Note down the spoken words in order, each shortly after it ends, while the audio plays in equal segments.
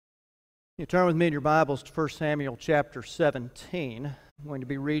You turn with me in your Bibles to 1 Samuel chapter 17. I'm going to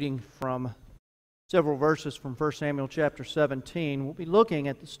be reading from several verses from 1 Samuel chapter 17. We'll be looking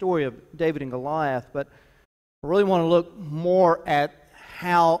at the story of David and Goliath, but I really want to look more at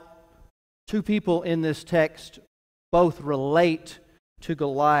how two people in this text both relate to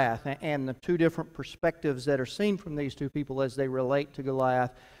Goliath and the two different perspectives that are seen from these two people as they relate to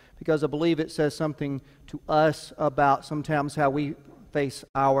Goliath, because I believe it says something to us about sometimes how we face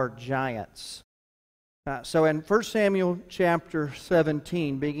our giants. So in 1 Samuel chapter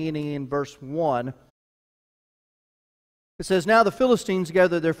 17, beginning in verse 1, it says, "Now the Philistines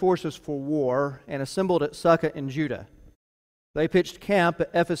gathered their forces for war and assembled at Succoth in Judah. They pitched camp at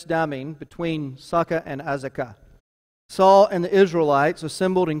Ephes-dammim between Succoth and Azekah. Saul and the Israelites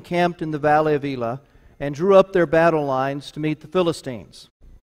assembled and camped in the valley of Elah and drew up their battle lines to meet the Philistines.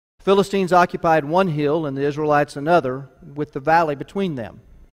 The Philistines occupied one hill and the Israelites another, with the valley between them.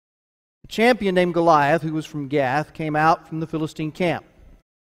 A champion named Goliath, who was from Gath, came out from the Philistine camp.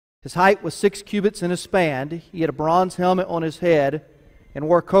 His height was 6 cubits and a span. He had a bronze helmet on his head and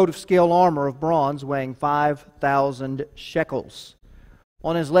wore a coat of scale armor of bronze weighing 5,000 shekels.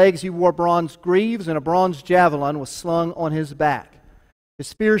 On his legs he wore bronze greaves, and a bronze javelin was slung on his back. His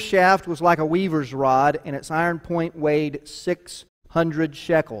spear shaft was like a weaver's rod, and its iron point weighed 600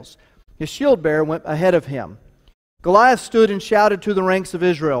 shekels. His shield bearer went ahead of him. Goliath stood and shouted to the ranks of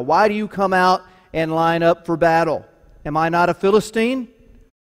Israel, 'Why do you come out and line up for battle? Am I not a Philistine?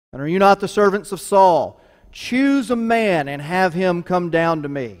 And are you not the servants of Saul? Choose a man and have him come down to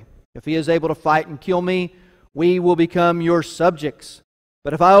me. If he is able to fight and kill me, we will become your subjects.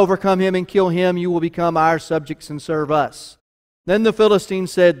 But if I overcome him and kill him, you will become our subjects and serve us.' Then the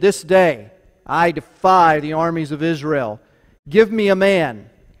Philistines said, 'This day I defy the armies of Israel. Give me a man,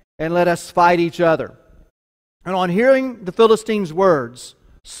 and let us fight each other.' And on hearing the Philistines' words,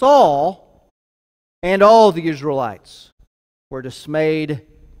 Saul and all the Israelites were dismayed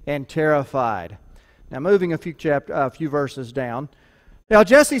and terrified." Now moving a few verses down. "Now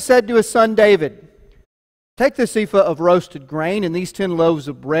Jesse said to his son David, 'Take this ephah of roasted grain and these 10 loaves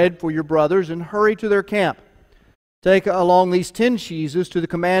of bread for your brothers and hurry to their camp. Take along these 10 cheeses to the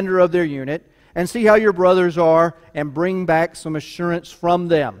commander of their unit and see how your brothers are and bring back some assurance from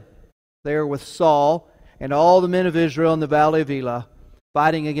them. They are with Saul and all the men of Israel in the valley of Elah,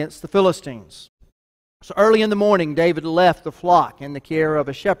 fighting against the Philistines.' So early in the morning David left the flock in the care of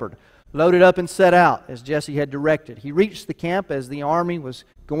a shepherd, loaded up and set out as Jesse had directed. He reached the camp as the army was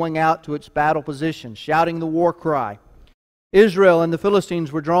going out to its battle position, shouting the war cry. Israel and the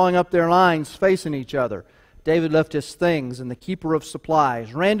Philistines were drawing up their lines facing each other. David left his things, and the keeper of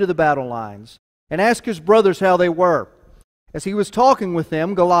supplies ran to the battle lines and asked his brothers how they were. As he was talking with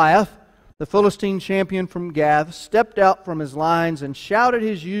them, Goliath, the Philistine champion from Gath, stepped out from his lines and shouted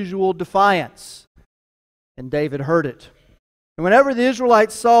his usual defiance. And David heard it. And whenever the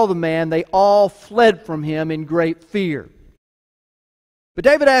Israelites saw the man, they all fled from him in great fear. But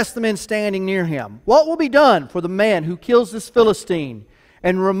David asked the men standing near him, 'What will be done for the man who kills this Philistine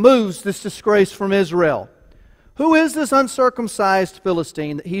and removes this disgrace from Israel? Who is this uncircumcised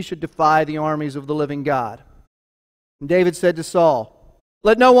Philistine that he should defy the armies of the living God?' And David said to Saul,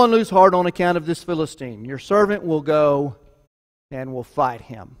 'Let no one lose heart on account of this Philistine. Your servant will go and will fight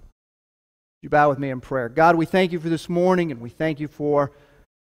him.'" You bow with me in prayer. God, we thank you for this morning, and we thank you for,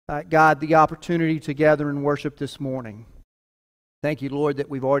 God, the opportunity to gather and worship this morning. Thank you, Lord, that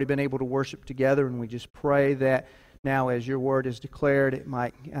we've already been able to worship together, and we just pray that now as your word is declared, it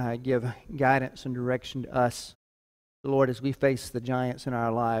might give guidance and direction to us. Lord, as we face the giants in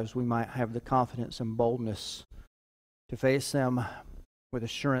our lives, we might have the confidence and boldness to face them with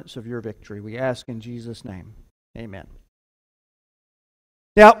assurance of your victory. We ask in Jesus' name. Amen.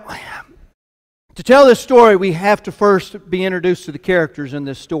 Now, to tell this story, we have to first be introduced to the characters in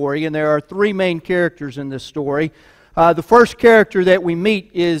this story, and there are 3 main characters in this story. The first character that we meet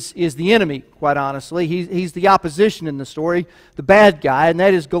is the enemy, quite honestly. He's the opposition in the story, the bad guy, and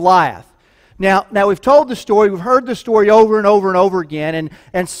that is Goliath. Now we've told the story, we've heard the story over and over and over again,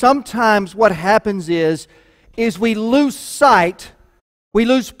 and sometimes what happens is we lose sight, we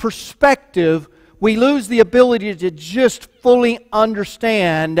lose perspective, we lose the ability to just fully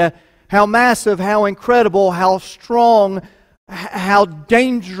understand how massive, how incredible, how strong, how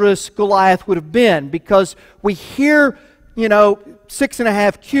dangerous Goliath would have been, because we hear,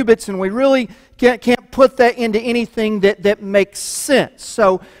 6.5 cubits, and we really can't put that into anything that makes sense.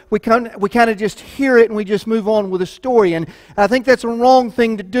 So we kind of just hear it and we just move on with the story. And I think that's a wrong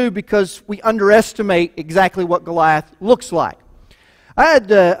thing to do, because we underestimate exactly what Goliath looks like. I had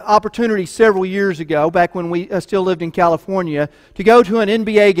the opportunity several years ago, back when we still lived in California, to go to an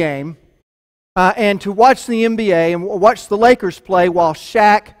NBA game and to watch the NBA and watch the Lakers play while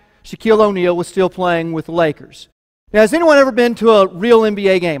Shaquille O'Neal was still playing with the Lakers. Now, has anyone ever been to a real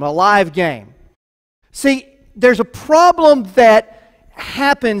NBA game, a live game? See, there's a problem that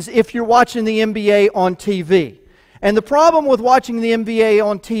happens if you're watching the NBA on TV. And the problem with watching the NBA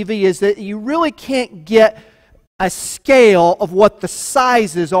on TV is that you really can't get a scale of what the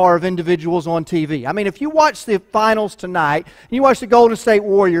sizes are of individuals on TV. I mean, if you watch the finals tonight, and you watch the Golden State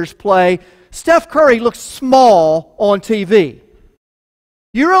Warriors play, Steph Curry looks small on TV.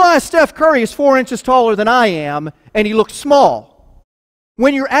 You realize Steph Curry is 4 inches taller than I am, and he looks small.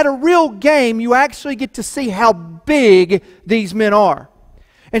 When you're at a real game, you actually get to see how big these men are.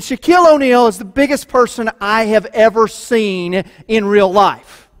 And Shaquille O'Neal is the biggest person I have ever seen in real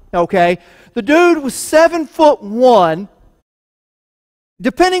life. Okay? The dude was 7'1".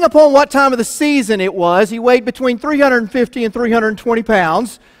 Depending upon what time of the season it was, he weighed between 350 and 320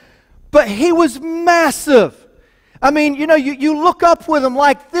 pounds. But he was massive. I mean, you know, you look up with him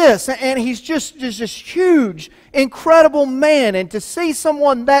like this, and he's just this huge, incredible man. And to see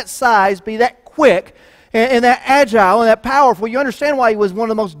someone that size be that quick and that agile and that powerful, you understand why he was one of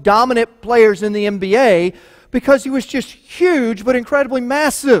the most dominant players in the NBA, because he was just huge but incredibly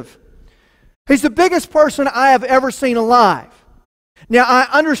massive. He's the biggest person I have ever seen alive. Now, I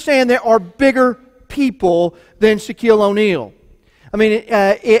understand there are bigger people than Shaquille O'Neal. I mean,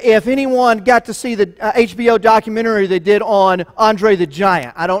 if anyone got to see the HBO documentary they did on Andre the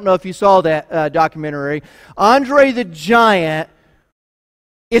Giant, I don't know if you saw that documentary. Andre the Giant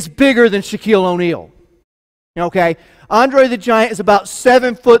is bigger than Shaquille O'Neal. Okay? Andre the Giant is about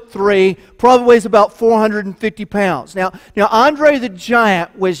 7'3", probably weighs about 450 pounds. Now Andre the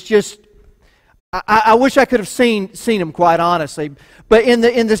Giant was just, I wish I could have seen him, quite honestly. But in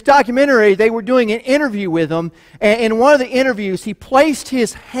this documentary, they were doing an interview with him, and in one of the interviews, he placed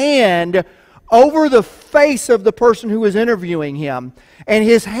his hand over the face of the person who was interviewing him. And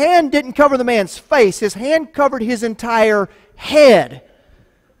his hand didn't cover the man's face. His hand covered his entire head.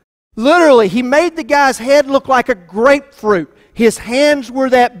 Literally, he made the guy's head look like a grapefruit. His hands were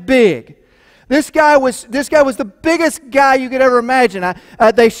that big. This guy was the biggest guy you could ever imagine.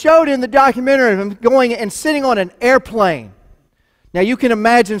 They showed in the documentary him going and sitting on an airplane. Now, you can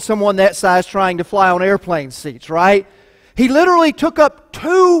imagine someone that size trying to fly on airplane seats, right? He literally took up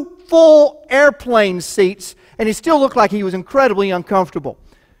 2 full airplane seats, and he still looked like he was incredibly uncomfortable.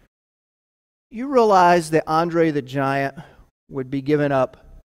 You realize that Andre the Giant would be giving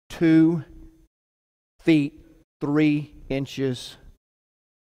up 2 feet 3 inches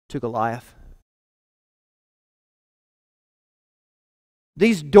to Goliath?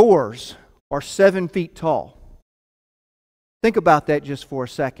 These doors are 7 feet tall. Think about that just for a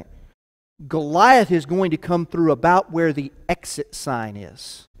second. Goliath is going to come through about where the exit sign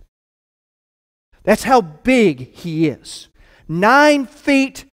is. That's how big he is. 9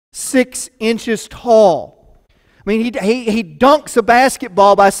 feet 6 inches tall. I mean, he dunks a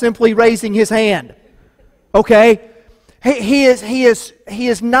basketball by simply raising his hand. Okay? He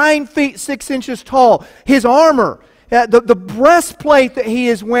is 9 feet 6 inches tall. His armor, the breastplate that he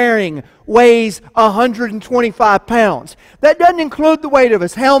is wearing weighs 125 pounds. That doesn't include the weight of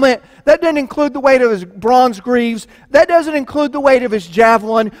his helmet. That doesn't include the weight of his bronze greaves. That doesn't include the weight of his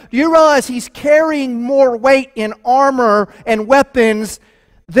javelin. Do you realize he's carrying more weight in armor and weapons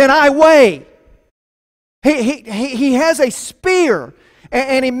than I weigh? He has a spear.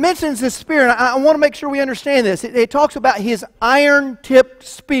 And he mentions this spear, and I want to make sure we understand this. It talks about his iron-tipped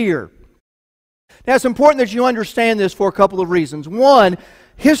spear. Now, it's important that you understand this for a couple of reasons. One,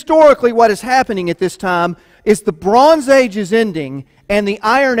 historically, what is happening at this time is the Bronze Age is ending and the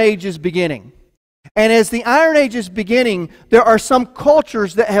Iron Age is beginning. And as the Iron Age is beginning, there are some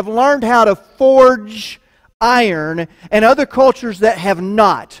cultures that have learned how to forge iron and other cultures that have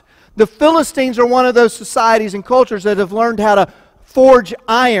not. The Philistines are one of those societies and cultures that have learned how to forge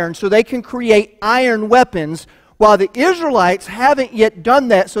iron so they can create iron weapons, while the Israelites haven't yet done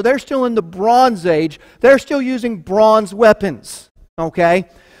that, so they're still in the Bronze Age. They're still using bronze weapons. Okay?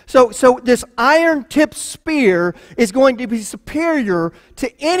 So this iron-tipped spear is going to be superior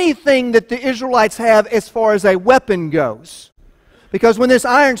to anything that the Israelites have as far as a weapon goes. Because when this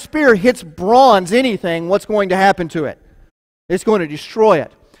iron spear hits bronze anything, what's going to happen to it? It's going to destroy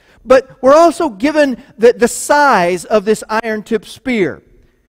it. But we're also given the size of this iron-tipped spear.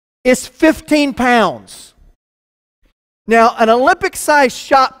 It's 15 pounds. Now, an Olympic-sized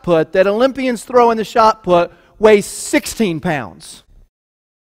shot put that Olympians throw in the shot put weighs 16 pounds.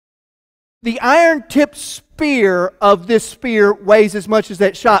 The iron-tipped spear of this spear weighs as much as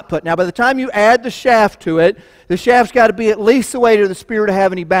that shot put. Now, by the time you add the shaft to it, the shaft's got to be at least the weight of the spear to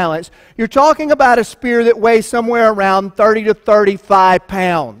have any balance. You're talking about a spear that weighs somewhere around 30 to 35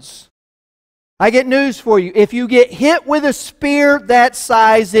 pounds. I get news for you. If you get hit with a spear that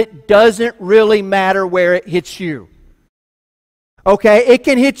size, it doesn't really matter where it hits you. Okay, it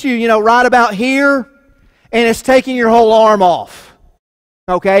can hit you, right about here, and it's taking your whole arm off.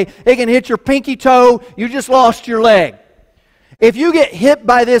 Okay, it can hit your pinky toe, you just lost your leg. If you get hit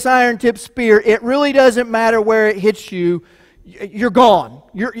by this iron-tipped spear, it really doesn't matter where it hits you, you're gone.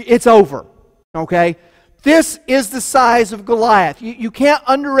 It's over. Okay? This is the size of Goliath. You can't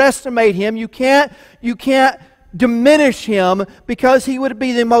underestimate him. You can't diminish him, because he would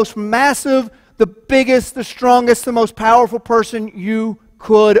be the most massive, the biggest, the strongest, the most powerful person you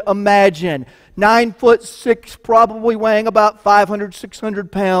could imagine. 9'6", probably weighing about 500,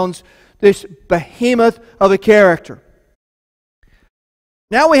 600 pounds. This behemoth of a character.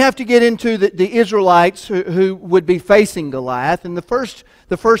 Now we have to get into the Israelites who would be facing Goliath. And the first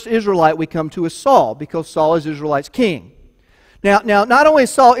Israelite we come to is Saul, because Saul is Israelites' king. Now, not only is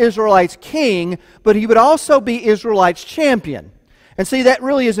Saul Israelites' king, but he would also be Israelites' champion. And see, that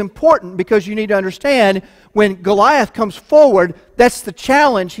really is important, because you need to understand, when Goliath comes forward, that's the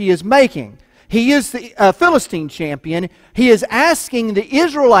challenge he is making. He is the Philistine champion. He is asking the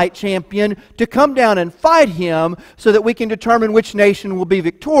Israelite champion to come down and fight him, so that we can determine which nation will be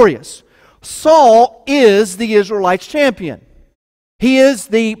victorious. Saul is the Israelites' champion. He is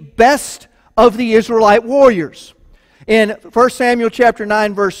the best of the Israelite warriors. In 1 Samuel chapter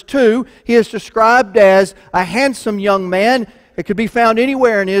 9, verse 2, he is described as a handsome young man. It could be found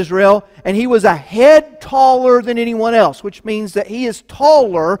anywhere in Israel, and he was a head taller than anyone else, which means that he is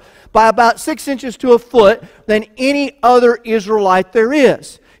taller by about 6 inches to a foot than any other Israelite there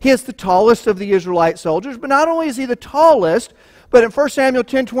is. He is the tallest of the Israelite soldiers, but not only is he the tallest, but in 1 Samuel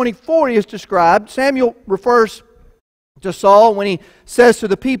 10:24 he is described. Samuel refers to Saul when he says to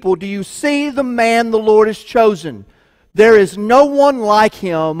the people, "Do you see the man the Lord has chosen? There is no one like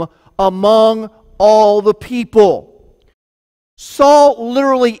him among all the people." Saul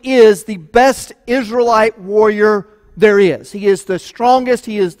literally is the best Israelite warrior there is. He is the strongest,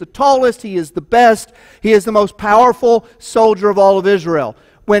 he is the tallest, he is the best, he is the most powerful soldier of all of Israel.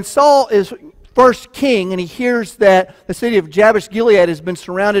 When Saul is first king and he hears that the city of Jabesh Gilead has been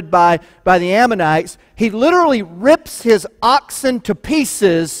surrounded by the Ammonites, he literally rips his oxen to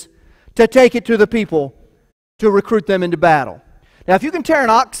pieces to take it to the people to recruit them into battle. Now, if you can tear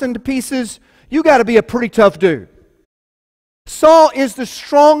an oxen to pieces, you got to be a pretty tough dude. Saul is the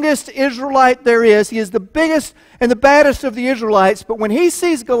strongest Israelite there is. He is the biggest and the baddest of the Israelites. But when he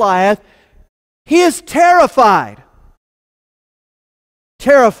sees Goliath, he is terrified.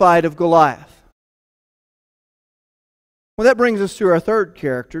 Terrified of Goliath. Well, that brings us to our third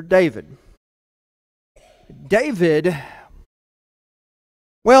character, David. David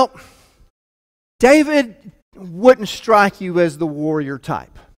wouldn't strike you as the warrior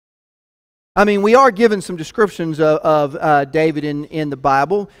type. I mean, we are given some descriptions of David in the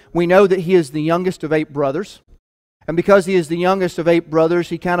Bible. We know that he is the youngest of 8 brothers. And because he is the youngest of 8 brothers,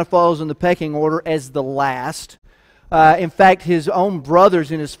 he kind of falls in the pecking order as the last. In fact, his own brothers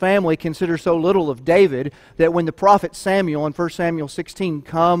in his family consider so little of David that when the prophet Samuel in 1 Samuel 16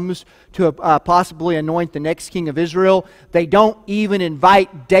 comes to possibly anoint the next king of Israel, they don't even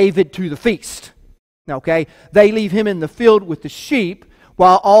invite David to the feast. Okay? They leave him in the field with the sheep,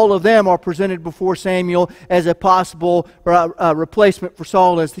 while all of them are presented before Samuel as a possible replacement for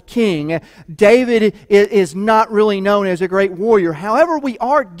Saul as the king. David is not really known as a great warrior. However, we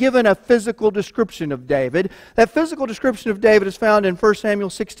are given a physical description of David. That physical description of David is found in 1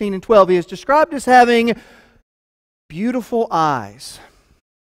 Samuel 16 and 12. He is described as having beautiful eyes.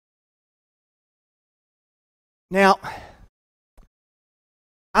 Now,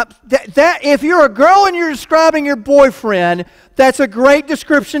 if you're a girl and you're describing your boyfriend, that's a great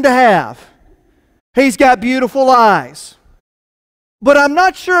description to have. He's got beautiful eyes. But I'm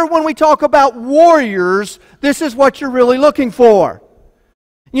not sure when we talk about warriors, this is what you're really looking for.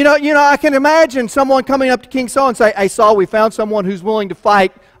 You know, I can imagine someone coming up to King Saul and say, "Hey, Saul, we found someone who's willing to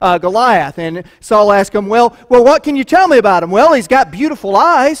fight Goliath." And Saul asks him, well, what can you tell me about him? Well, he's got beautiful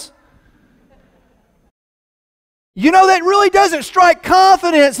eyes. You know, that really doesn't strike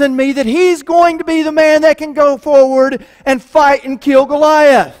confidence in me that he's going to be the man that can go forward and fight and kill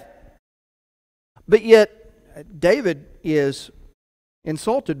Goliath. But yet, David is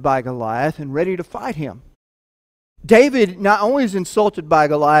insulted by Goliath and ready to fight him. David not only is insulted by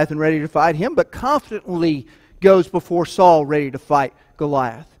Goliath and ready to fight him, but confidently goes before Saul ready to fight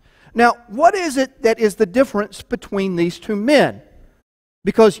Goliath. Now, what is it that is the difference between these two men?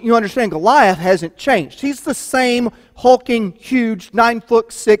 Because you understand, Goliath hasn't changed. He's the same hulking, huge,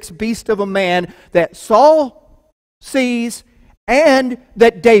 9'6" beast of a man that Saul sees and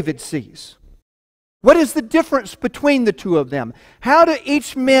that David sees. What is the difference between the two of them? How do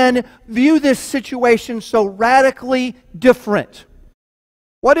each man view this situation so radically different?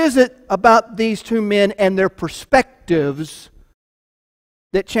 What is it about these two men and their perspectives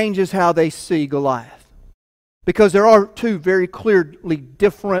that changes how they see Goliath? Because there are two very clearly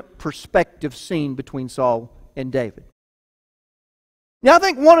different perspectives seen between Saul and David. Now, I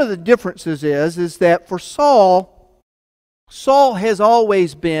think one of the differences is that for Saul has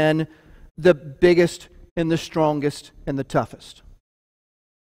always been the biggest and the strongest and the toughest.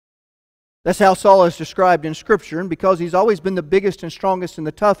 That's how Saul is described in Scripture, and because he's always been the biggest and strongest and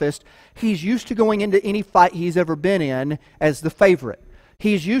the toughest, he's used to going into any fight he's ever been in as the favorite.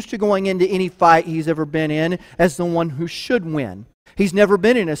 He's used to going into any fight he's ever been in as the one who should win. He's never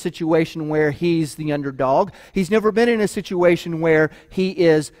been in a situation where he's the underdog. He's never been in a situation where he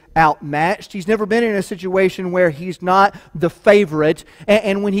is outmatched. He's never been in a situation where he's not the favorite.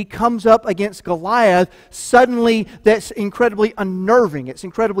 And when he comes up against Goliath, suddenly that's incredibly unnerving. It's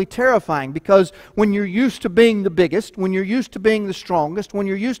incredibly terrifying, because when you're used to being the biggest, when you're used to being the strongest, when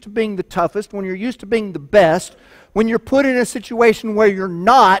you're used to being the toughest, when you're used to being the best, when you're put in a situation where you're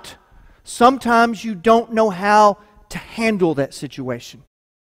not, sometimes you don't know how to handle that situation.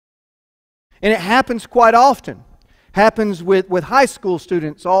 And it happens quite often. Happens with high school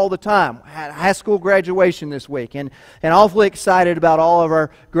students all the time. I had a high school graduation this week, and awfully excited about all of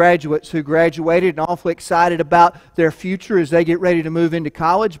our graduates who graduated, and awfully excited about their future as they get ready to move into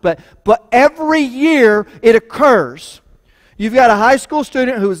college. But every year it occurs. You've got a high school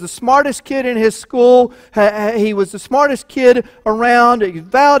student who was the smartest kid in his school. He was the smartest kid around. He was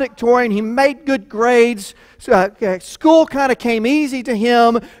valedictorian. He made good grades. School kind of came easy to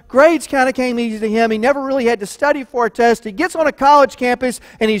him. Grades kind of came easy to him. He never really had to study for a test. He gets on a college campus,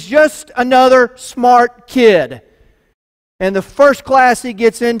 and he's just another smart kid. And the first class he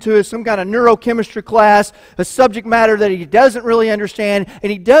gets into is some kind of neurochemistry class, a subject matter that he doesn't really understand,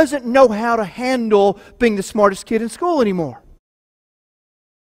 and he doesn't know how to handle being the smartest kid in school anymore.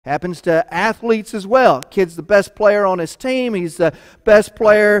 Happens to athletes as well. Kid's the best player on his team. He's the best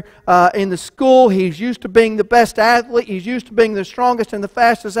player in the school. He's used to being the best athlete. He's used to being the strongest and the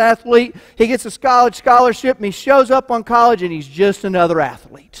fastest athlete. He gets a college scholarship, and he shows up on college, and he's just another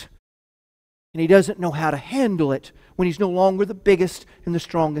athlete. And he doesn't know how to handle it when he's no longer the biggest and the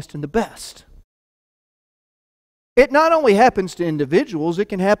strongest and the best. It not only happens to individuals, it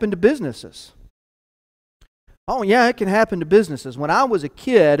can happen to businesses. Oh yeah, it can happen to businesses. When I was a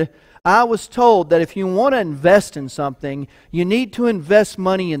kid, I was told that if you want to invest in something, you need to invest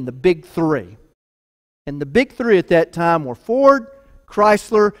money in the big three. And the big three at that time were Ford,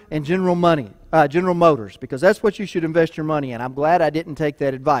 Chrysler, and General Motors, because that's what you should invest your money in. I'm glad I didn't take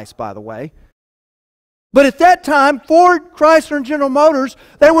that advice, by the way. But at that time, Ford, Chrysler, and General Motors,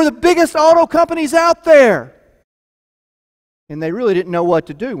 they were the biggest auto companies out there. And they really didn't know what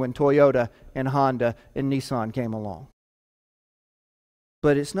to do when Toyota and Honda and Nissan came along.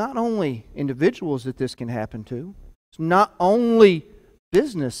 But it's not only individuals that this can happen to. It's not only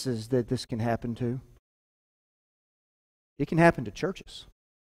businesses that this can happen to. It can happen to churches.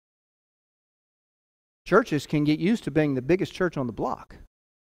 Churches can get used to being the biggest church on the block.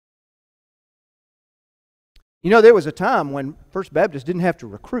 You know, there was a time when First Baptist didn't have to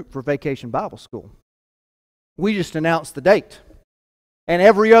recruit for Vacation Bible School. We just announced the date. And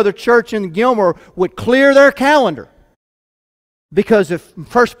every other church in Gilmer would clear their calendar. Because if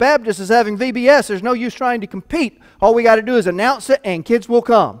First Baptist is having VBS, there's no use trying to compete. All we got to do is announce it and kids will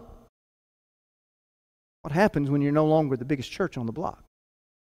come. What happens when you're no longer the biggest church on the block?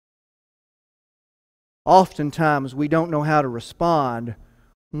 Oftentimes we don't know how to respond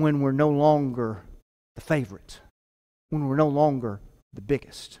when we're no longer the favorite, when we're no longer the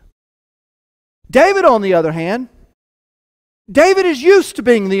biggest. David, on the other hand, David is used to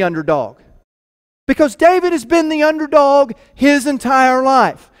being the underdog, because David has been the underdog his entire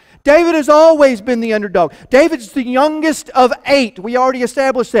life. David has always been the underdog. David's the youngest of 8. We already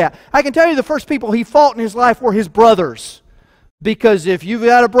established that. I can tell you the first people he fought in his life were his brothers, because if you've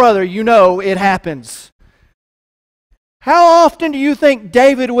got a brother, you know it happens. How often do you think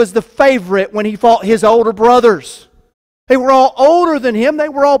David was the favorite when he fought his older brothers? They were all older than him. They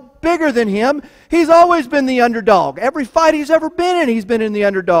were all bigger than him. He's always been the underdog. Every fight he's ever been in, he's been in the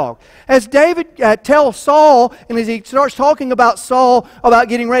underdog. As David tells Saul, and as he starts talking about Saul, about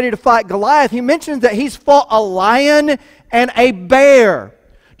getting ready to fight Goliath, he mentions that he's fought a lion and a bear.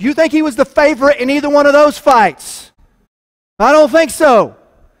 Do you think he was the favorite in either one of those fights? I don't think so.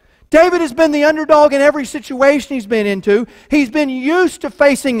 David has been the underdog in every situation he's been into. He's been used to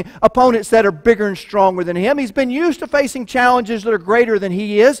facing opponents that are bigger and stronger than him. He's been used to facing challenges that are greater than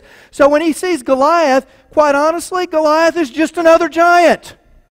he is. So when he sees Goliath, quite honestly, Goliath is just another giant.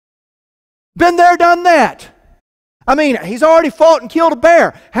 Been there, done that. I mean, he's already fought and killed a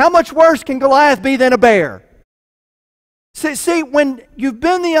bear. How much worse can Goliath be than a bear? See, when you've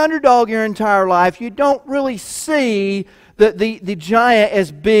been the underdog your entire life, you don't really see the giant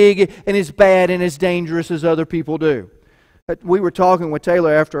as big and as bad and as dangerous as other people do. We were talking with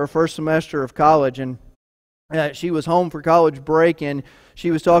Taylor after our first semester of college, and she was home for college break, and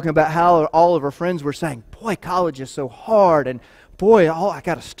she was talking about how all of her friends were saying, boy, college is so hard, and boy, I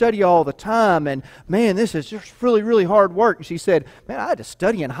got to study all the time, and man, this is just really, really hard work. And she said, man, I had to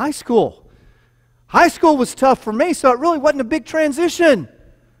study in high school. High school was tough for me, so it really wasn't a big transition.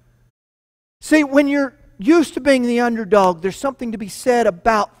 See, when you're used to being the underdog, there's something to be said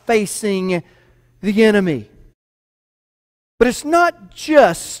about facing the enemy. But it's not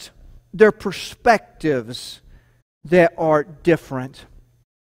just their perspectives that are different.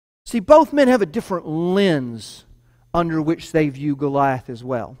 See, both men have a different lens under which they view Goliath as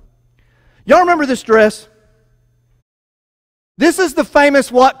well. Y'all remember this dress? This is the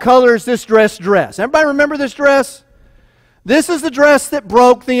famous "what color is this dress" dress. Everybody remember this dress? This is the dress that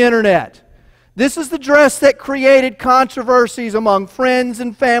broke the internet. This is the dress that created controversies among friends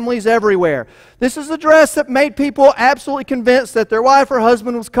and families everywhere. This is the dress that made people absolutely convinced that their wife or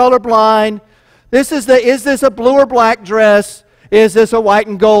husband was colorblind. This is is this a blue or black dress? Is this a white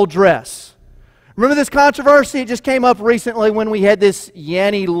and gold dress? Remember this controversy? It just came up recently when we had this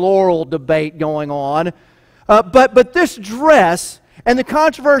Yanny Laurel debate going on. But this dress and the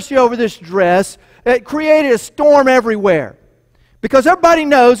controversy over this dress, it created a storm everywhere. Because everybody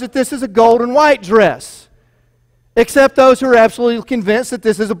knows that this is a gold and white dress, except those who are absolutely convinced that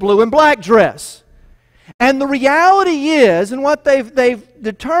this is a blue and black dress. And the reality is, and what they've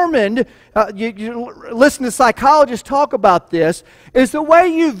determined, you listen to psychologists talk about this, is the way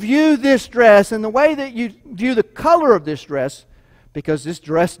you view this dress and the way that you view the color of this dress, because this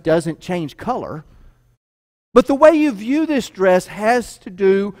dress doesn't change color, but the way you view this dress has to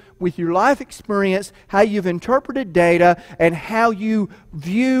do with your life experience, how you've interpreted data, and how you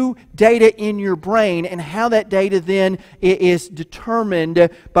view data in your brain, and how that data then is determined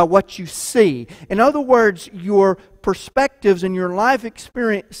by what you see. In other words, your perspectives and your life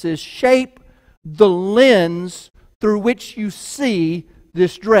experiences shape the lens through which you see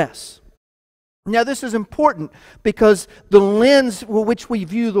this dress. Now, this is important because the lens with which we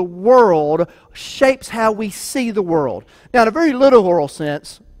view the world shapes how we see the world. Now, in a very literal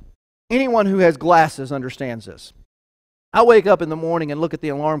sense, anyone who has glasses understands this. I wake up in the morning and look at the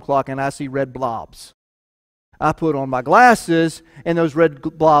alarm clock and I see red blobs. I put on my glasses and those red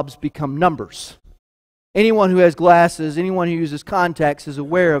blobs become numbers. Anyone who has glasses, anyone who uses contacts is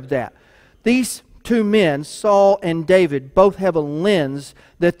aware of that. These two men, Saul and David, both have a lens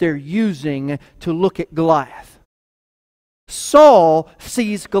that they're using to look at Goliath. Saul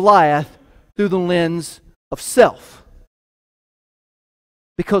sees Goliath through the lens of self.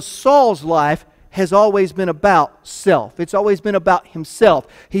 Because Saul's life has always been about self. It's always been about himself.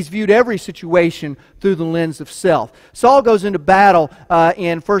 He's viewed every situation through the lens of self. Saul goes into battle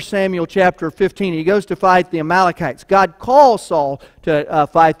in 1 Samuel chapter 15. He goes to fight the Amalekites. God calls Saul to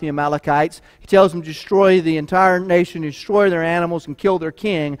fight the Amalekites. He tells him to destroy the entire nation, destroy their animals, and kill their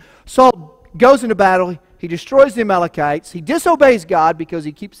king. Saul goes into battle. He destroys the Amalekites. He disobeys God because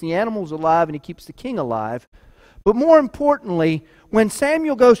he keeps the animals alive and he keeps the king alive. But more importantly, when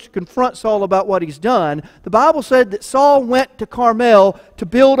Samuel goes to confront Saul about what he's done, the Bible said that Saul went to Carmel to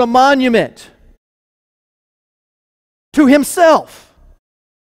build a monument to himself.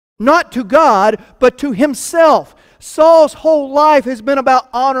 Not to God, but to himself. Saul's whole life has been about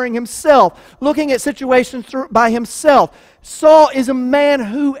honoring himself, looking at situations by himself. Saul is a man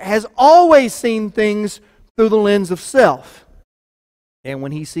who has always seen things through the lens of self. And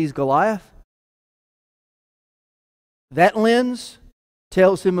when he sees Goliath, that lens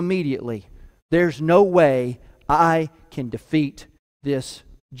tells him immediately, there's no way I can defeat this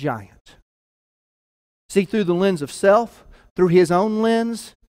giant. See, through the lens of self, through his own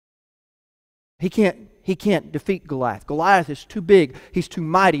lens, he can't defeat Goliath. Goliath is too big, he's too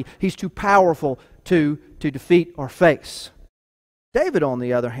mighty, he's too powerful to defeat or face. David, on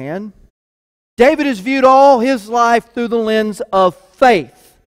the other hand, David has viewed all his life through the lens of faith.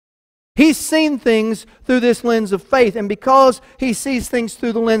 He's seen things through this lens of faith, and because he sees things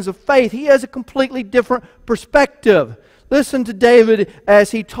through the lens of faith, he has a completely different perspective. Listen to David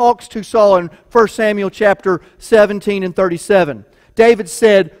as he talks to Saul in 1 Samuel chapter 17 and 37. David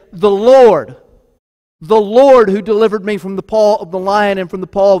said, the Lord who delivered me from the paw of the lion and from the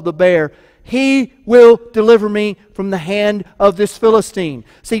paw of the bear, He will deliver me from the hand of this Philistine.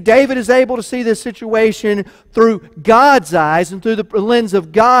 See, David is able to see this situation through God's eyes and through the lens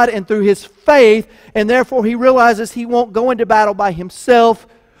of God and through his faith, and therefore he realizes he won't go into battle by himself,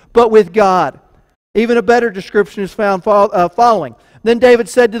 but with God. Even a better description is found following. Then David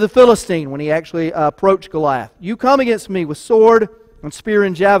said to the Philistine, when he actually approached Goliath, you come against me with sword and spear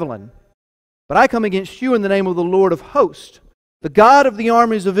and javelin, but I come against you in the name of the Lord of hosts, the God of the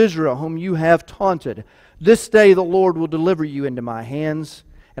armies of Israel, whom you have taunted. This day the Lord will deliver you into my hands,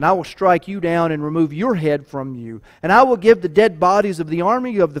 and I will strike you down and remove your head from you. And I will give the dead bodies of the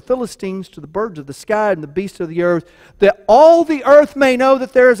army of the Philistines to the birds of the sky and the beasts of the earth, that all the earth may know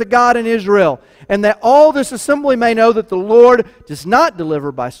that there is a God in Israel, and that all this assembly may know that the Lord does not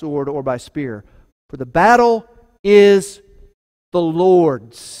deliver by sword or by spear. For the battle is the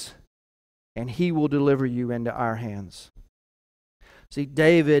Lord's, and He will deliver you into our hands. See,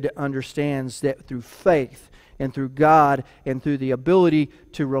 David understands that through faith and through God and through the ability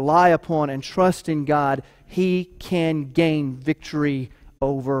to rely upon and trust in God, he can gain victory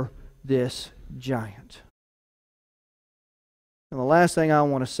over this giant. And the last thing I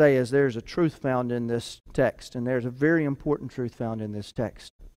want to say is there's a truth found in this text, and there's a very important truth found in this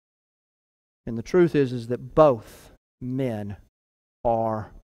text. And the truth is that both men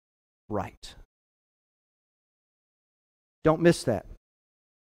are right. Don't miss that.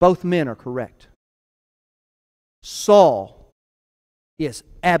 Both men are correct. Saul is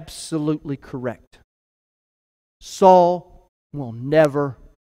absolutely correct. Saul will never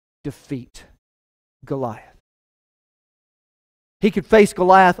defeat Goliath. He could face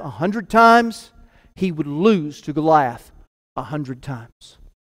Goliath 100 times. He would lose to Goliath 100 times.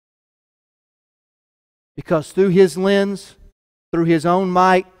 Because through his lens, through his own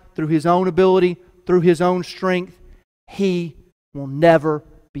might, through his own ability, through his own strength, he will never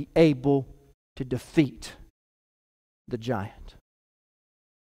be able to defeat the giant.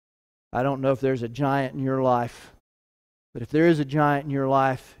 I don't know if there's a giant in your life, but if there is a giant in your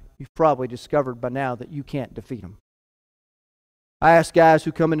life, you've probably discovered by now that you can't defeat him. I ask guys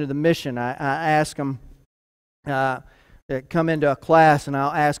who come into the mission, I ask them, come into a class, and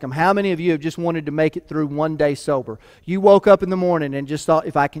I'll ask them, how many of you have just wanted to make it through one day sober? You woke up in the morning and just thought,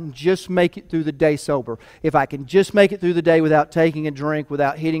 if I can just make it through the day sober, if I can just make it through the day without taking a drink,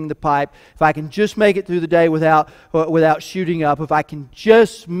 without hitting the pipe, if I can just make it through the day without shooting up, if I can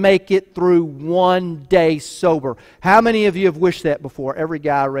just make it through one day sober. How many of you have wished that before? Every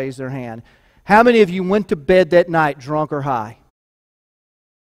guy raised their hand. How many of you went to bed that night drunk or high?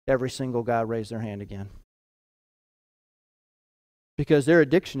 Every single guy raised their hand again. Because their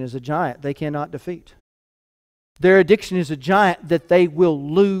addiction is a giant they cannot defeat. Their addiction is a giant that they will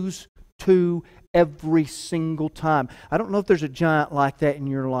lose to every single time. I don't know if there's a giant like that in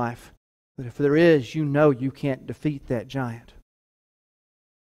your life, but if there is, you know you can't defeat that giant.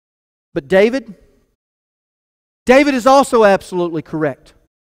 But David is also absolutely correct.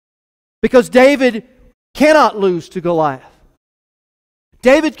 Because David cannot lose to Goliath.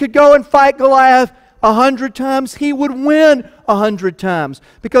 David could go and fight Goliath 100 times, he would win 100 times.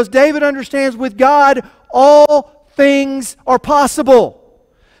 Because David understands with God, all things are possible.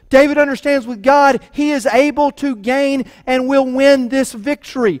 David understands with God, he is able to gain and will win this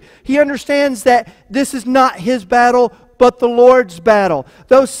victory. He understands that this is not his battle, but the Lord's battle.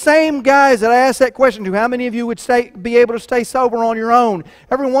 Those same guys that I asked that question to, how many of you would be able to stay sober on your own?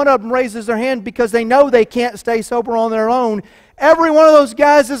 Every one of them raises their hand because they know they can't stay sober on their own. Every one of those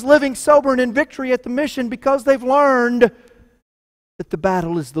guys is living sober and in victory at the mission because they've learned that the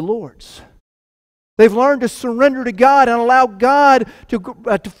battle is the Lord's. They've learned to surrender to God and allow God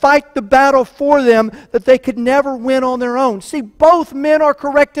to fight the battle for them that they could never win on their own. See, both men are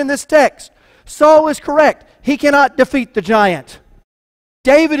correct in this text. Saul is correct. He cannot defeat the giant.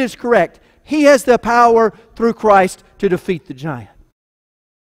 David is correct. He has the power through Christ to defeat the giant.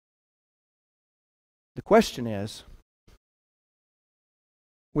 The question is,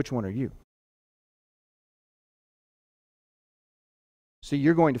 which one are you? See,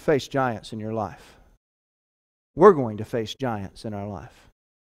 you're going to face giants in your life. We're going to face giants in our life.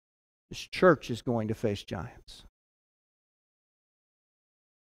 This church is going to face giants.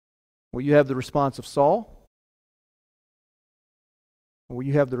 Will you have the response of Saul? Or will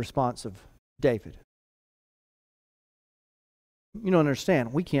you have the response of David? You don't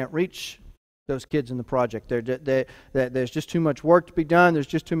understand. We can't reach those kids in the project. There's just too much work to be done. There's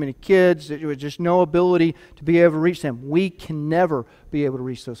just too many kids. There's just no ability to be able to reach them. We can never be able to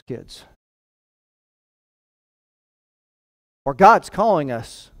reach those kids. Or God's calling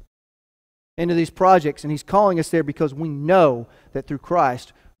us into these projects, and He's calling us there because we know that through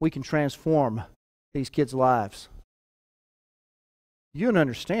Christ we can transform these kids' lives. You don't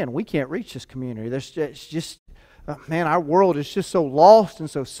understand. We can't reach this community. It's just man, our world is just so lost and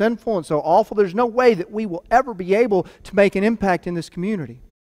so sinful and so awful. There's no way that we will ever be able to make an impact in this community.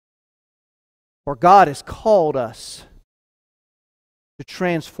 Or God has called us to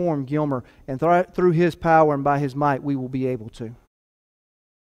transform Gilmer, and through His power and by His might, we will be able to.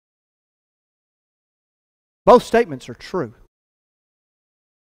 Both statements are true.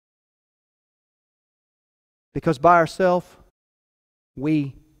 Because by ourselves,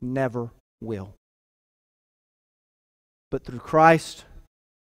 we never will. But through Christ,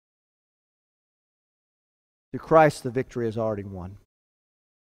 the victory is already won.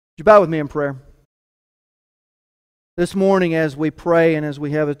 Would you bow with me in prayer? This morning, as we pray and as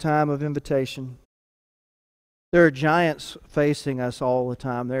we have a time of invitation, there are giants facing us all the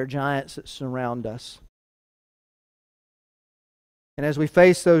time. There are giants that surround us. And as we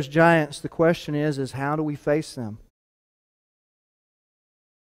face those giants, the question is how do we face them?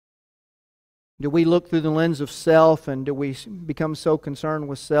 Do we look through the lens of self, and do we become so concerned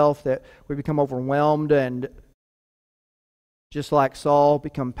with self that we become overwhelmed and, just like Saul,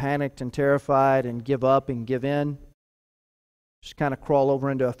 become panicked and terrified and give up and give in? Just kind of crawl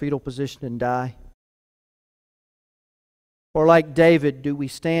over into a fetal position and die? Or like David, do we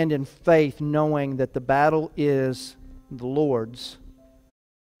stand in faith knowing that the battle is the Lord's?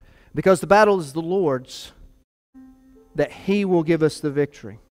 Because the battle is the Lord's, that He will give us the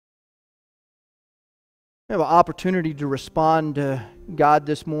victory. We have an opportunity to respond to God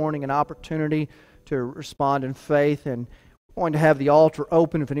this morning, an opportunity to respond in faith, and we're going to have the altar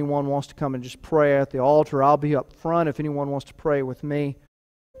open if anyone wants to come and just pray at the altar. I'll be up front if anyone wants to pray with me.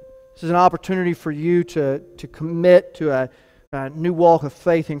 This is an opportunity for you to commit to a new walk of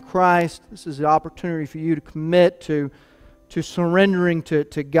faith in Christ. This is an opportunity for you to commit to surrendering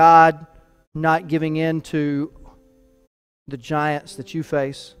to God, not giving in to the giants that you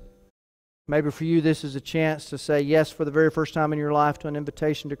face. Maybe for you this is a chance to say yes for the very first time in your life to an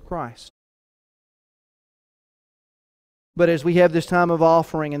invitation to Christ. But as we have this time of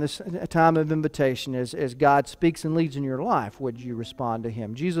offering and this time of invitation, as God speaks and leads in your life, would you respond to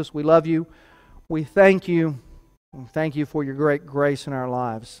Him? Jesus, we love You. We thank You. We thank You for Your great grace in our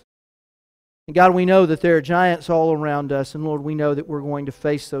lives. And God, we know that there are giants all around us, and Lord, we know that we're going to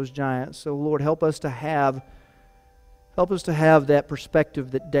face those giants. So Lord, help us to have that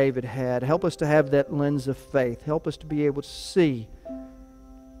perspective that David had. Help us to have that lens of faith. Help us to be able to see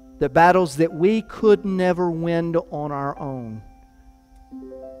the battles that we could never win on our own.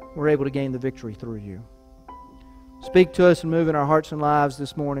 We're able to gain the victory through You. Speak to us and move in our hearts and lives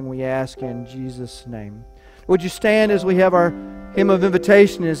this morning, we ask in Jesus' name. Would you stand as we have our hymn of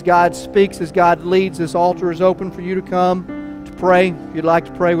invitation, as God speaks, as God leads? This altar is open for you to come to pray. If you'd like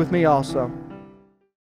to pray with me also.